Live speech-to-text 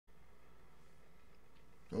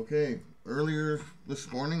Okay, earlier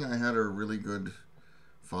this morning I had a really good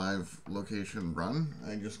 5 location run.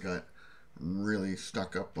 I just got really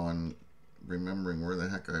stuck up on remembering where the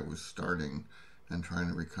heck I was starting and trying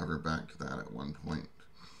to recover back to that at one point.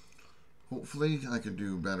 Hopefully I could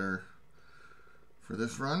do better for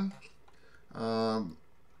this run.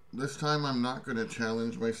 This time I'm not going to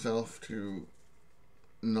challenge myself to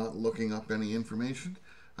not looking up any information.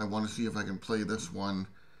 I want to see if I can play this one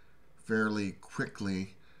fairly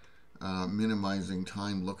quickly, minimizing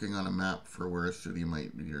time looking on a map for where a city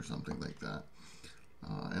might be or something like that.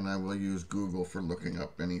 And I will use Google for looking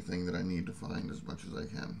up anything that I need to find as much as I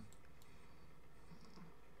can.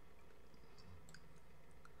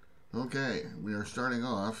 Okay, we are starting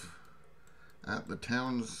off at the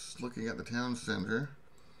towns, looking at the town center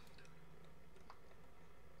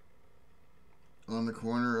on the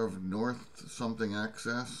corner of North something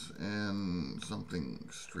Access and something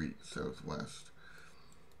Street Southwest.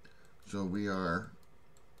 So we are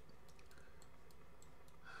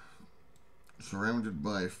surrounded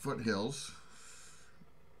by foothills.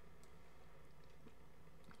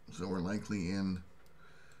 So we're likely in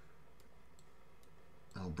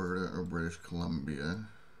Alberta or British Columbia.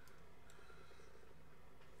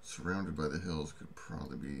 Surrounded by the hills could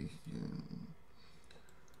probably be...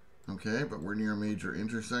 Okay, but we're near a major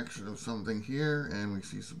intersection of something here, and we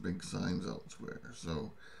see some big signs elsewhere.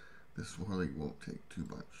 So this probably won't take too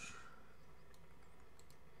much.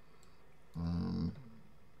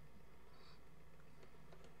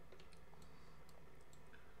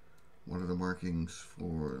 What are the markings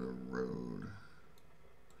for the road?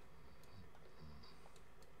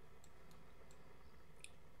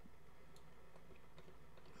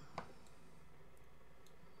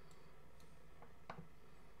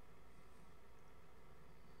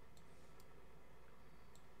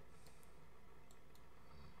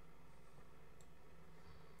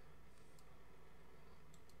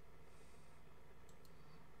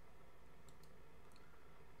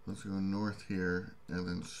 Let's go north here and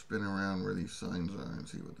then spin around where these signs are and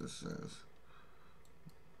see what this says.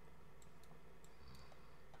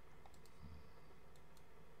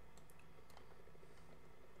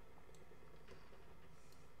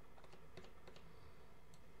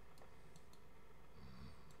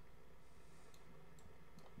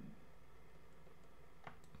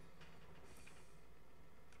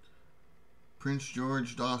 Prince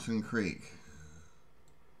George Dawson Creek.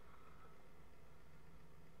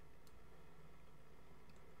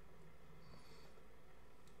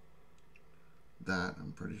 That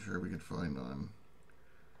I'm pretty sure we could find on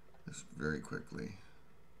this very quickly.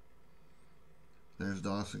 There's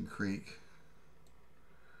Dawson Creek.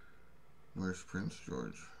 Where's Prince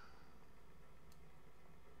George?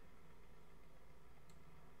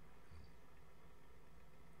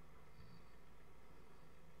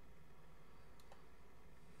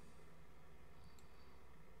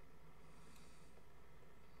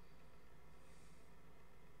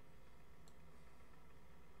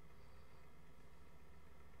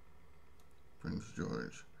 Prince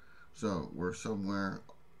George. So we're somewhere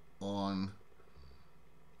on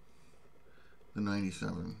the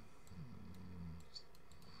 97.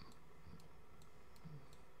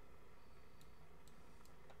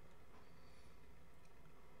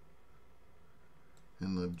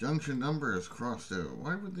 And the junction number is crossed out.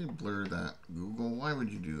 Why would they blur that? Google, why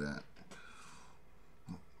would you do that?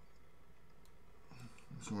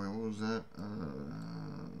 Sorry, what was that?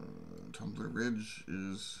 Tumbler Ridge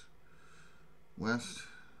is west.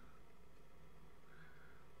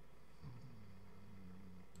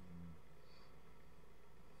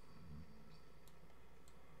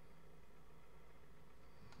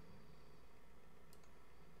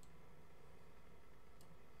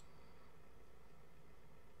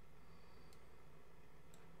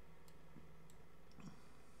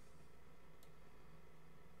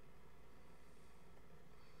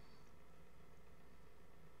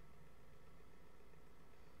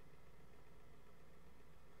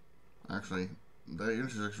 Actually, the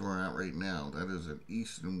intersection we're at right now, that is an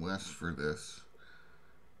east and west for this.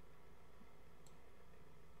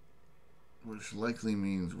 Which likely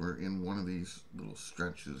means we're in one of these little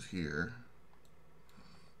stretches here.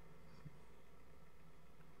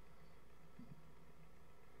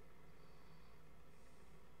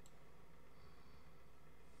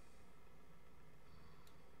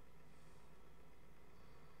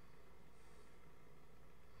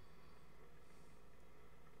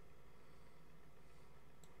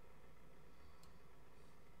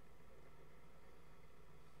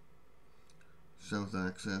 South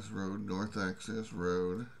Access Road, North Access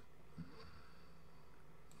Road.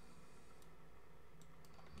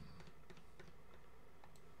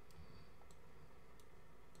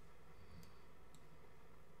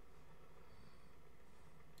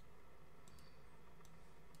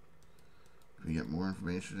 more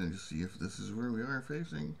information and just see if this is where we are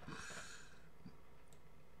facing.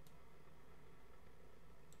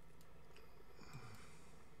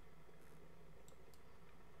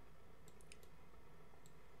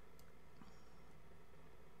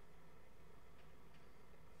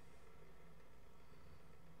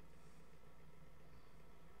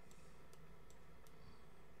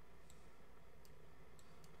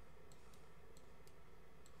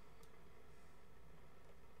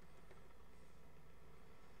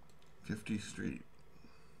 Street.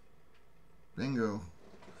 Bingo.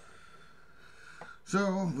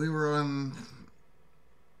 So we were on,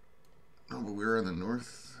 but we were on the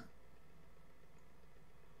north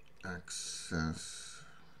access.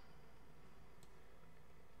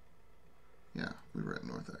 Yeah, we were at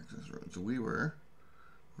north access road. So we were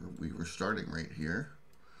starting right here.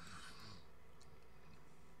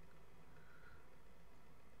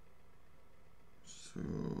 So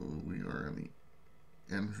we are in the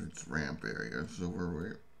entrance ramp area, so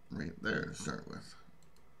we're right there to start with.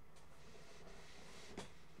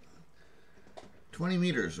 20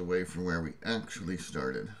 meters away from where we actually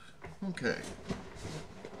started. Okay.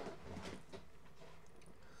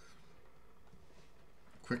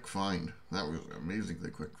 Quick find. That was an amazingly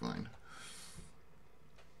quick find.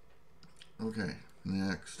 Okay,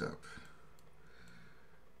 next up.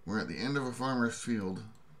 We're at the end of a farmer's field,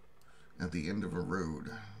 at the end of a road.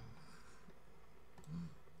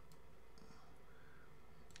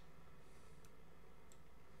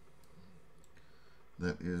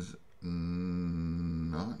 That is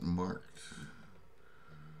not marked.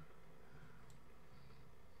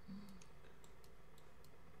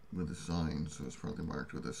 With a sign, so it's probably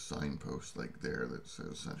marked with a signpost like there that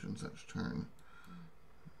says such and such turn.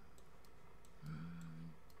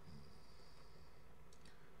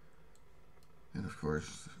 And of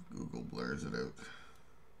course, Google blurs it out.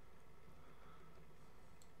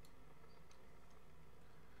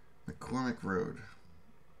 McCormick Road.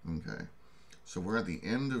 Okay. So we're at the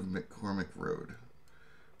end of McCormick Road.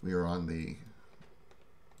 We are on the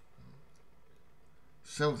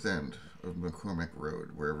south end of McCormick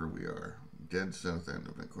Road, wherever we are. Dead south end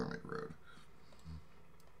of McCormick Road.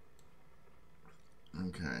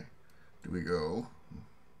 Okay. Do we go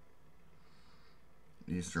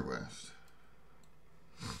east or west?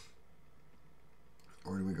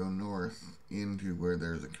 Or do we go north into where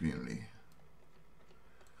there's a community?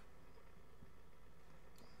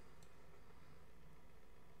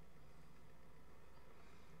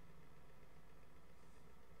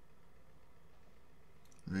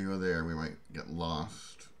 If we go there, we might get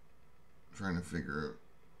lost trying to figure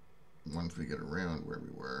out once we get around where we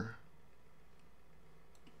were.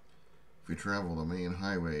 If we travel the main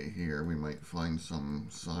highway here, we might find some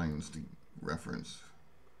signs to reference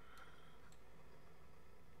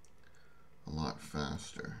a lot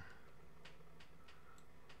faster.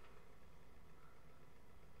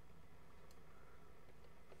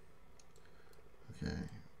 Okay,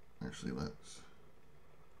 actually let's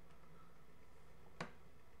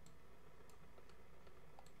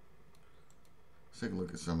take a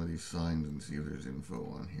look at some of these signs and see if there's info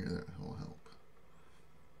on here that will help.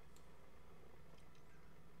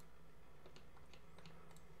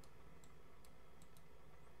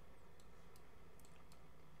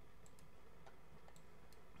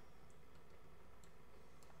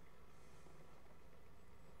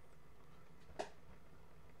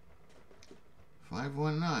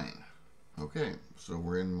 .519. Okay, so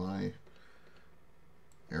we're in my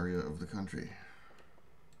area of the country.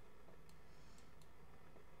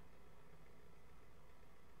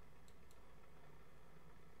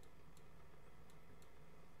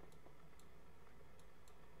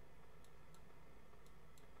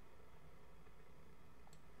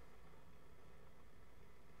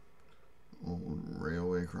 Old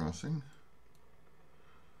railway crossing.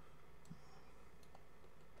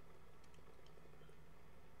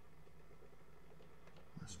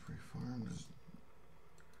 Westbury Farms.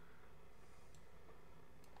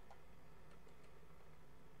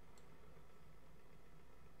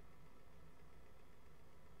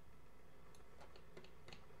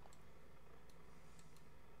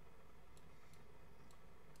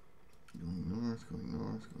 Going north, going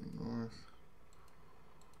north, going north.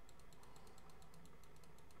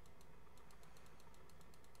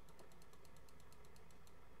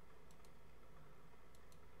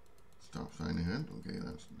 Stop sign ahead. Okay,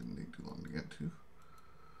 that didn't take too long to get to.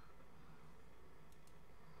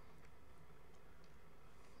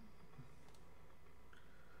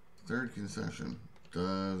 Third concession.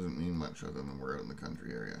 Doesn't mean much other than we're out in the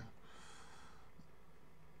country area.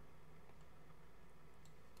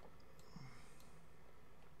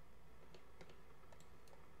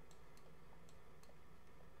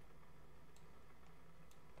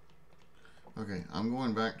 Okay, I'm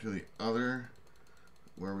going back to the other,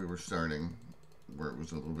 where we were starting, where it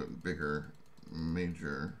was a little bit bigger,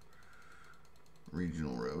 major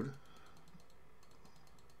regional road.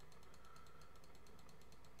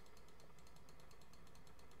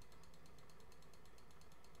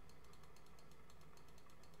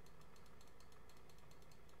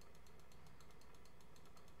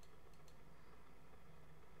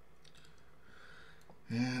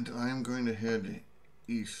 And I'm going to head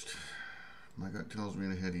east. My gut tells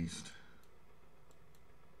me to head east.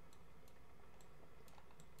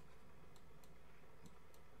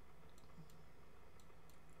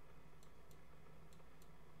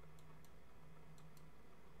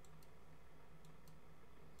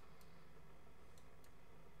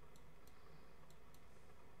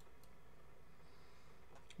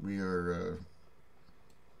 We are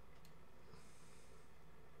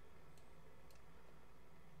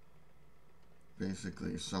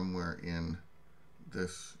basically somewhere in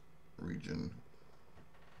this region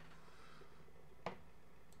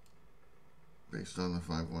based on the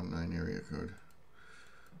 519 area code.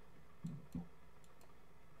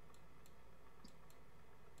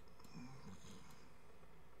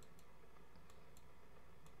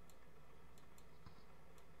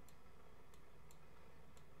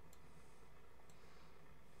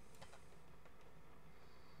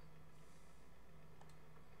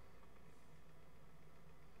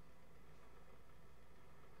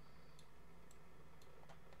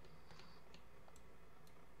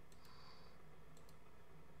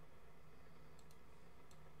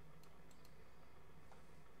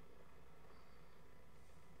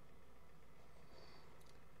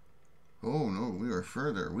 Oh no, we are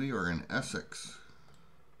further. We are in Essex.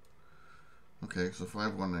 Okay, so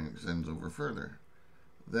 519 extends over further.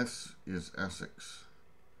 This is Essex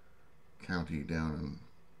County down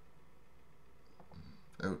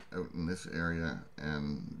and out in this area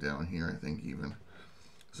and down here, I think even.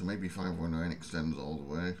 So maybe 519 extends all the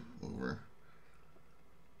way over.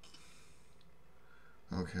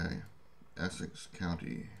 Okay, Essex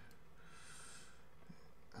County.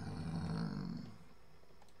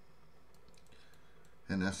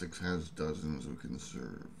 And Essex has dozens of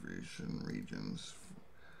conservation regions,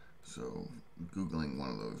 so Googling one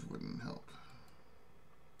of those wouldn't help.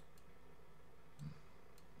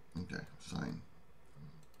 Okay, sign.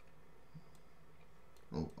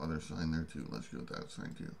 Oh, other sign there too. Let's go with that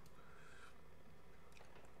sign too.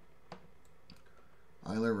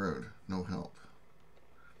 Isla Road, no help.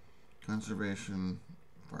 Conservation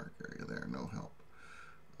Park area there, no help.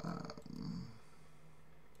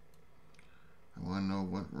 I want to know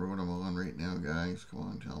what road I'm on right now, guys. Come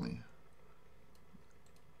on, tell me.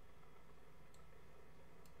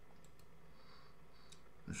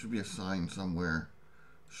 There should be a sign somewhere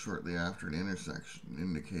shortly after an intersection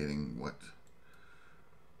indicating what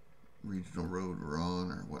regional road we're on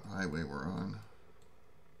or what highway we're on.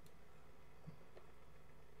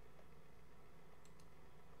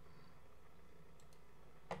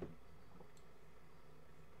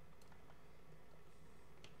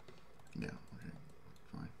 Yeah, okay,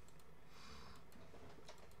 fine.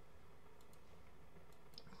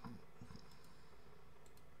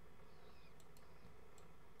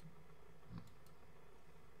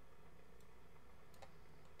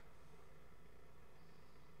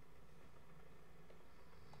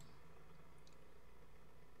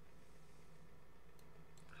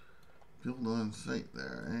 Build on site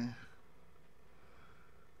there, eh?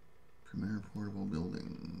 Premier portable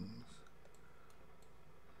buildings.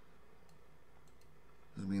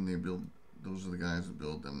 Does it mean they build, those are the guys that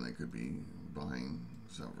build them, they could be buying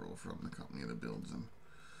several from the company that builds them.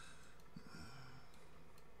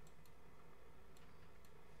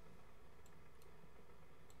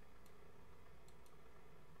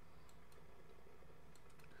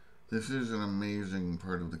 This is an amazing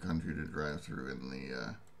part of the country to drive through in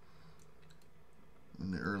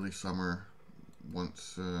the early summer,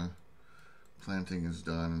 once planting is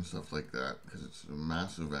done and stuff like that, because it's a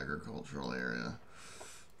massive agricultural area.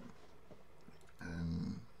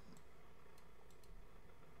 And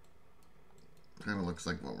kind of looks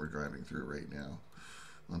like what we're driving through right now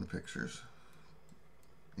on the pictures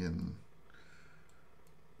in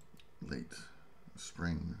late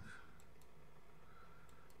spring.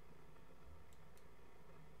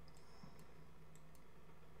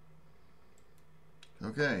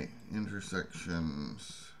 Okay,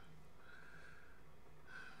 intersections.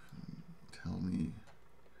 Tell me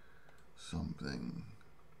something.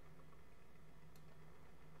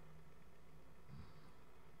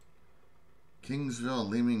 Kingsville,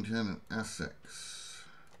 Leamington, and Essex.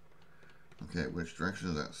 Okay, which direction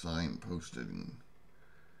is that sign posted?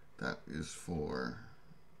 That is for,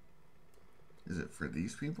 is it for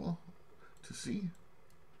these people to see?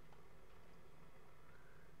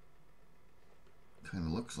 Kind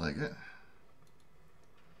of looks like it.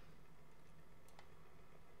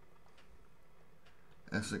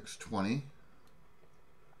 Essex 20.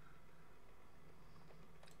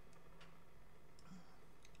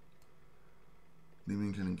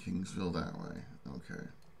 Leamington and Kingsville that way. Okay.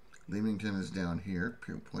 Leamington is down here,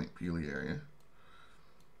 Point Peely area.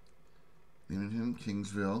 Leamington,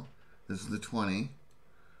 Kingsville. This is the 20.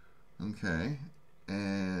 Okay.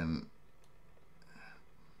 And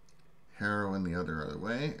Harrow the other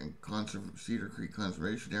way. And Cedar Creek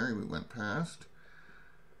Conservation Area we went past.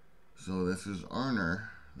 So this is Arner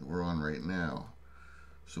that we're on right now.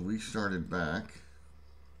 So we started back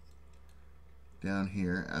down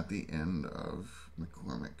here at the end of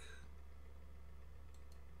McCormick.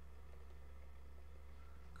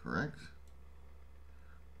 Correct?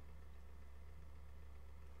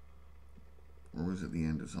 Or was it the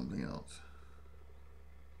end of something else?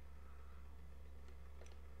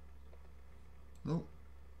 Nope.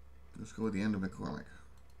 Let's go with the end of McCormick.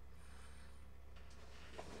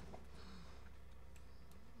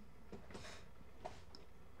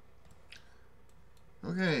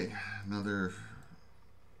 Okay, another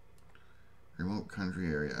remote country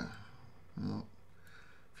area. Well,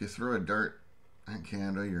 if you throw a dart at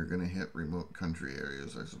Canada, you're going to hit remote country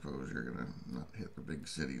areas, I suppose. You're going to not hit the big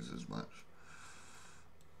cities as much.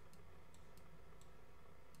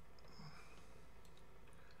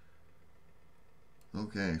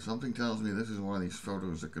 Okay, something tells me this is one of these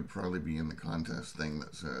photos that could probably be in the contest thing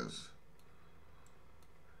that says,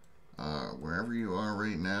 wherever you are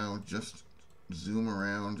right now, just zoom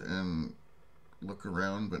around and look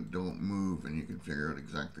around, but don't move, and you can figure out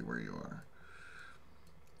exactly where you are.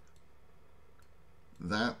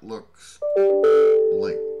 That looks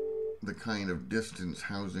like the kind of distance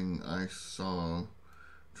housing I saw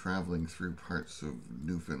traveling through parts of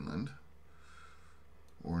Newfoundland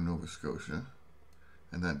or Nova Scotia,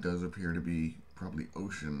 and that does appear to be probably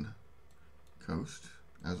ocean coast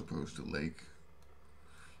as opposed to lake.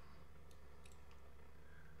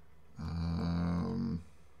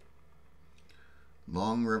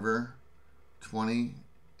 Long River 20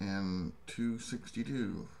 and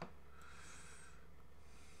 262.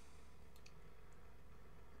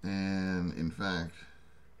 And in fact,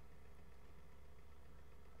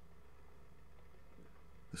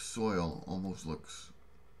 the soil almost looks,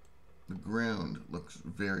 the ground looks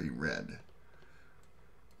very red.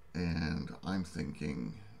 And I'm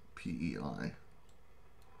thinking PEI.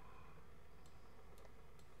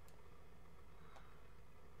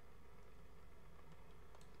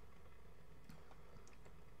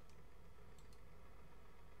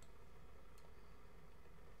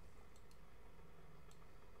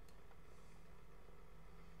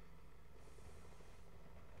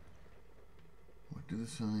 What do the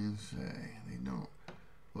signs say? They don't.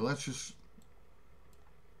 Well, let's just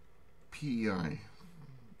PEI.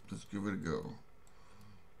 Let's give it a go.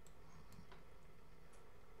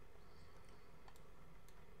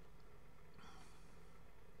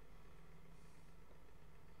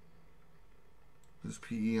 Does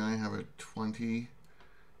PEI have a 20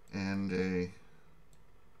 and a,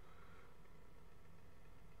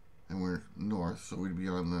 and we're north, so we'd be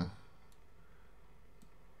on the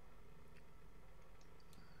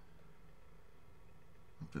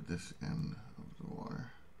up at this end of the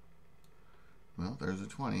water. Well, there's a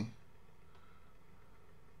 20.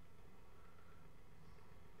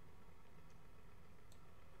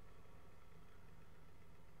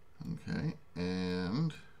 Okay,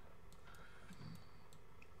 and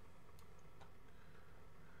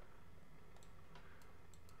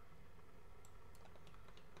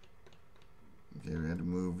okay, we had to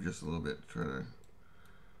move just a little bit to try to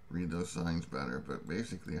read those signs better, but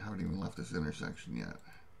basically I haven't even left this intersection yet.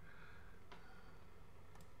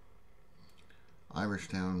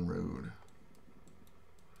 Irishtown Road.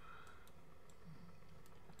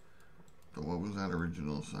 But what was that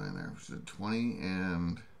original sign there? It said 20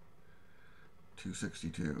 and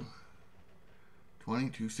 262. 20,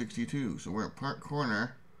 262. So we're at Park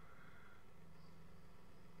Corner.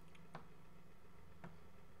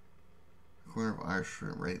 Corner of Irish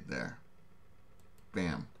right there.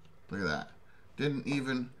 Bam. Look at that. Didn't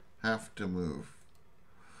even have to move.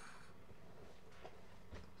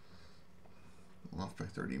 I'm off by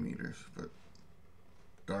 30 meters, but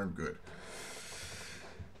darn good.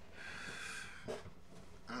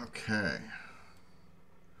 Okay.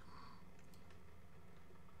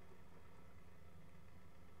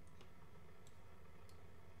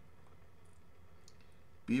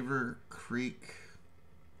 Beaver Creek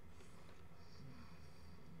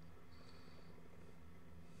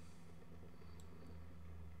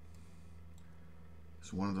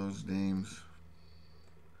It's one of those names.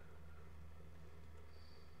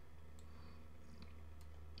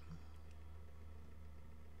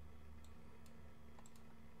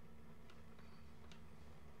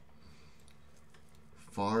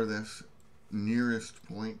 Farthest, nearest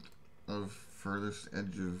point of furthest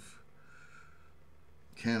edge of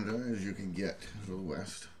Canada as you can get to the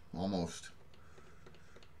west, almost.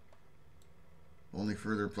 Only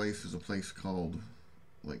further place is a place called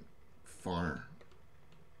like Far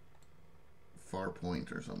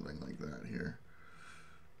Point or something like that here.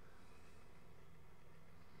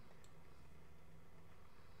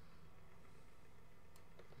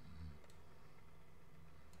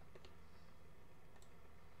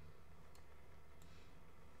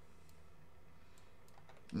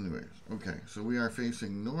 Anyways, okay, so we are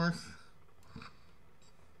facing north.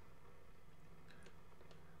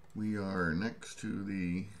 We are next to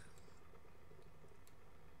the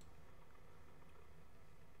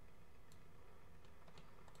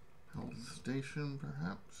health station,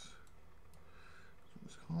 perhaps. That's what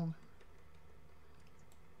it's called.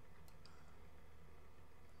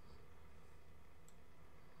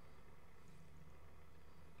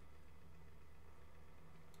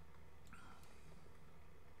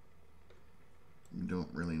 We don't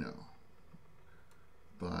really know,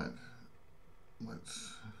 but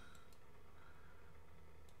let's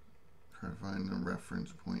try to find a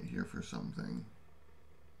reference point here for something.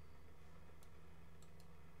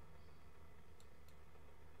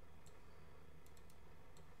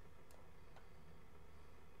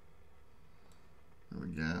 A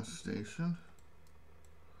gas station.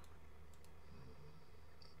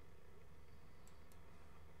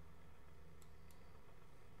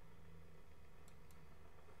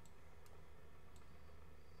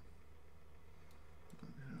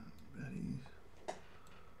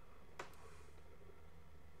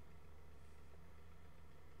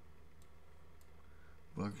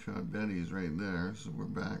 Buckshot Betty's right there, so we're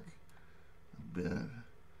back a bit.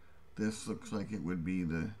 This looks like it would be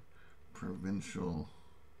the provincial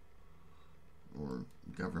or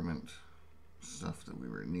government stuff that we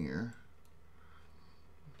were near.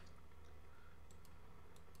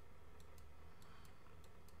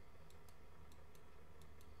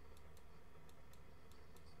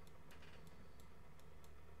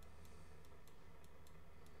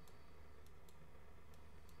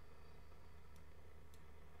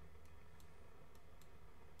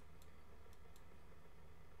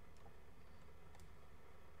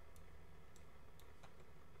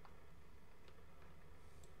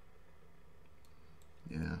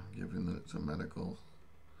 Yeah, given that it's a medical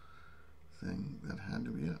thing, that had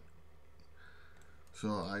to be it. So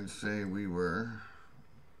I'd say we were,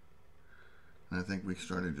 and I think we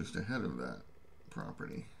started just ahead of that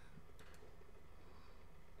property.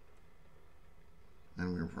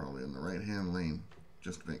 And we were probably in the right-hand lane,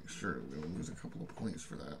 just to make sure we don't lose a couple of points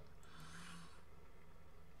for that.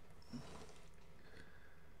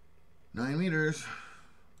 9 meters.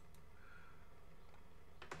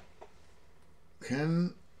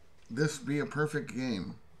 Can this be a perfect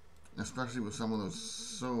game? Especially with some of those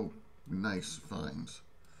so nice finds.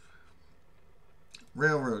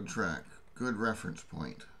 Railroad track, good reference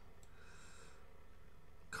point.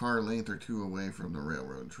 Car length or two away from the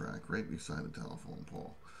railroad track, right beside the telephone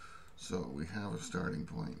pole. So we have a starting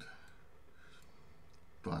point.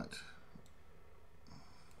 But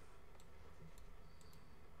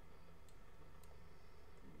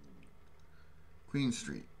Queen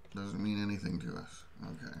Street doesn't mean anything to us.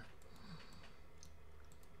 Okay.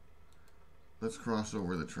 Let's cross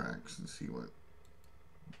over the tracks and see what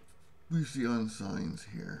we see on signs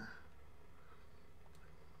here.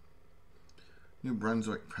 New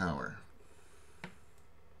Brunswick Power.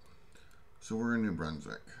 So we're in New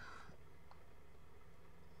Brunswick.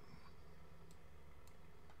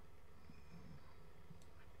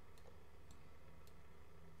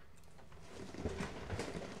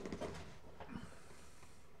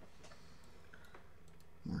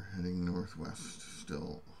 We're heading northwest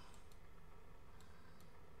still.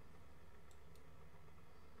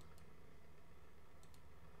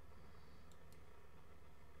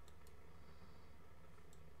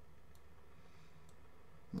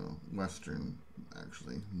 Well, western,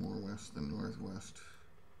 actually, more west than northwest.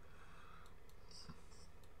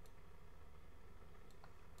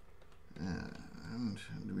 And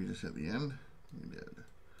did we just hit the end? We did.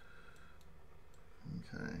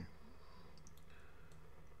 Okay.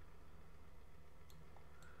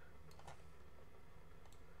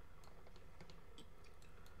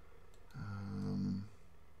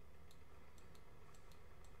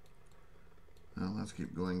 Well, let's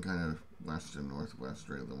keep going kind of west and northwest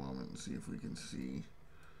right at the moment and see if we can see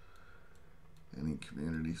Any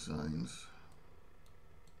community signs?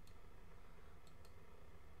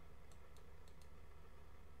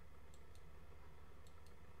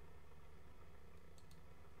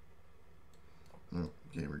 Oh,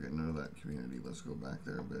 okay, we're getting out of that community. Let's go back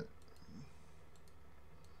there a bit.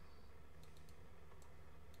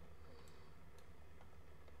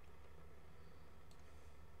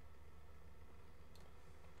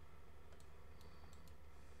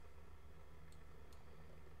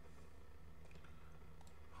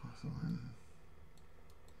 Hawthorne.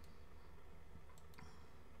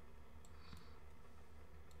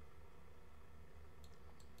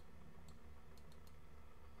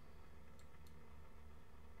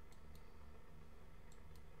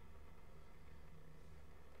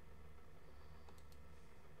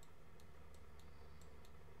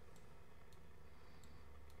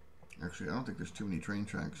 Actually, I don't think there's too many train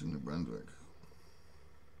tracks in New Brunswick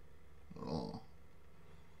at all.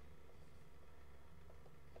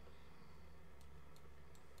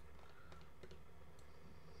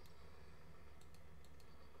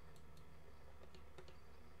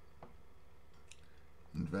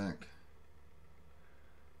 In fact,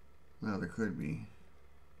 well, there could be.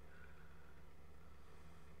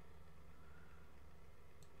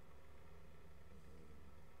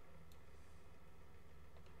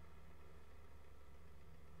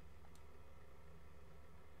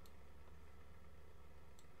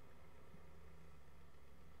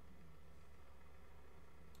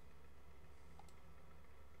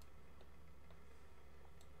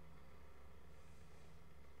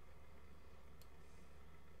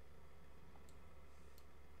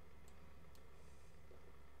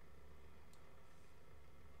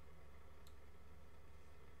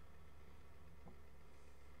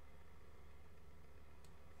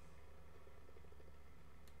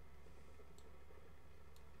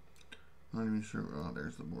 Not even sure. Oh,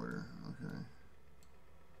 there's the border. Okay.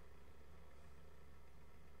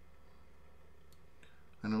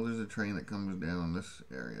 I know there's a train that comes down this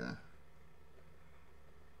area.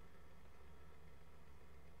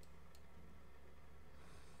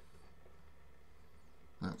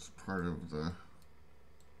 That's part of the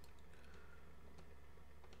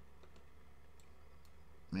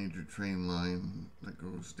major train line that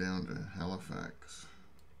goes down to Halifax.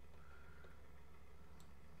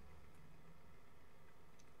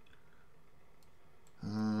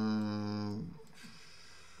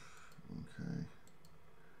 Okay.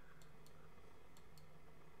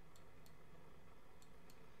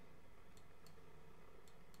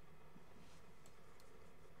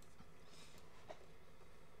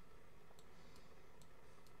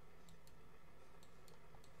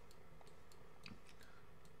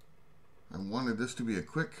 I wanted this to be a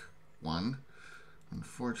quick one.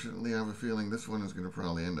 Unfortunately, I have a feeling this one is going to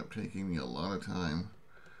probably end up taking me a lot of time.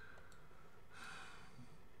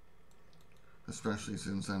 Especially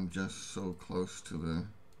since I'm just so close to the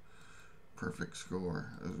perfect score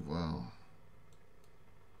as well.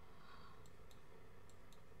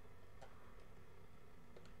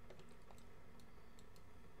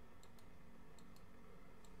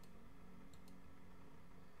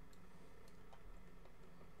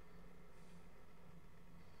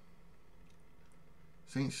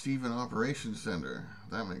 St. Stephen Operations Center.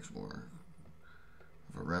 That makes more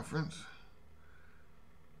of a reference.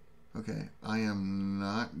 Okay, I am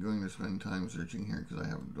not going to spend time searching here because I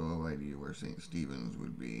have no idea where St. Stephen's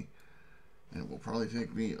would be. And it will probably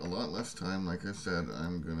take me a lot less time. Like I said,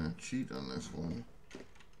 I'm going to cheat on this one.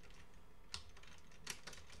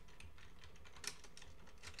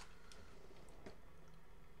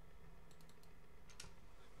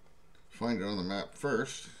 Find it on the map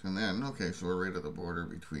first, and then, okay, so we're right at the border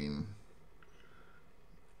between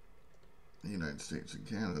the United States and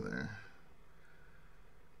Canada there.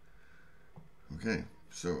 Okay,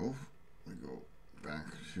 so we go back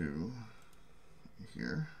to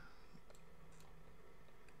here.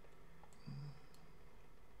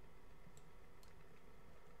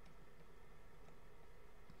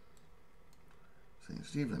 St.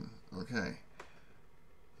 Stephen, okay.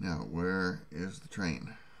 Now, where is the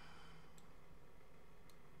train?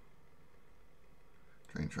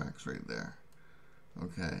 Train tracks right there.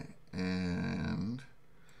 Okay, and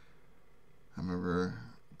I remember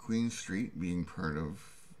Queen Street being part of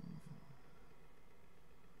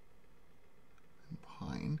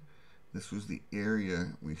Pine. This was the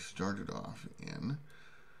area we started off in.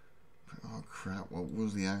 Oh crap, what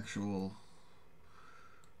was the actual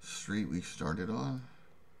street we started on?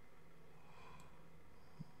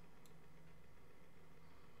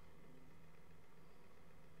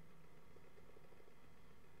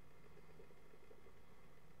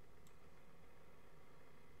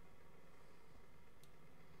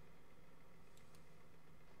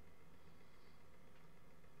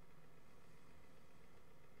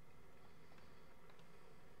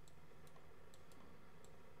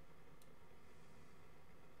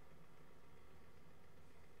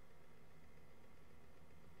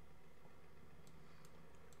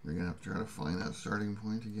 Try to find that starting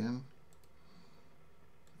point again.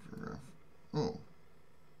 Oh.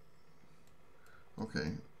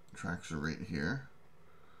 Okay. Tracks are right here.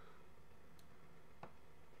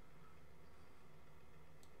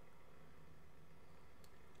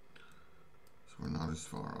 So we're not as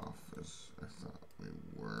far off as I thought we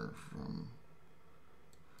were from.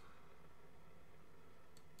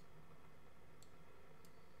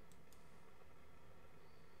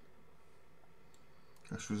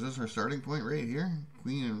 Gosh, was this our starting point right here?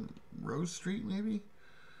 Queen and Rose Street, maybe?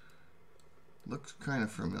 Looks kind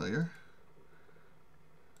of familiar.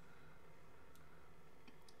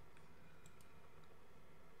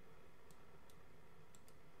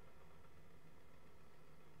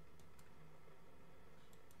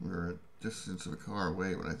 We were a distance of a car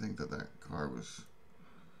away, but I think that car was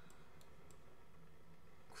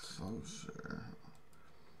closer.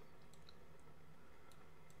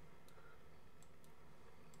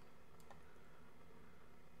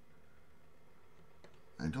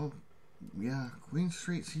 I don't. Yeah, Queen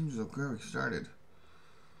Street seems like where we started.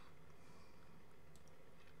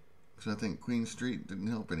 Because I think Queen Street didn't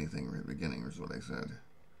help anything right at the beginning, is what I said.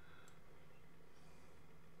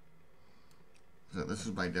 So this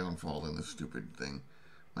is my downfall in this stupid thing.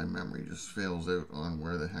 My memory just fails out on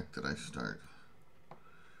where the heck did I start.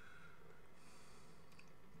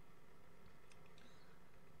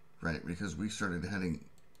 Right, because we started heading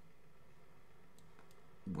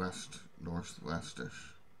west, northwestish.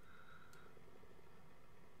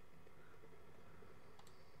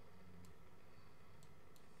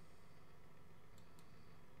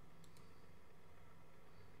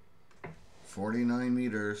 $49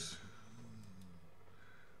 meters.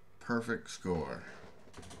 Perfect score.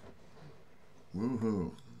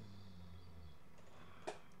 Woohoo.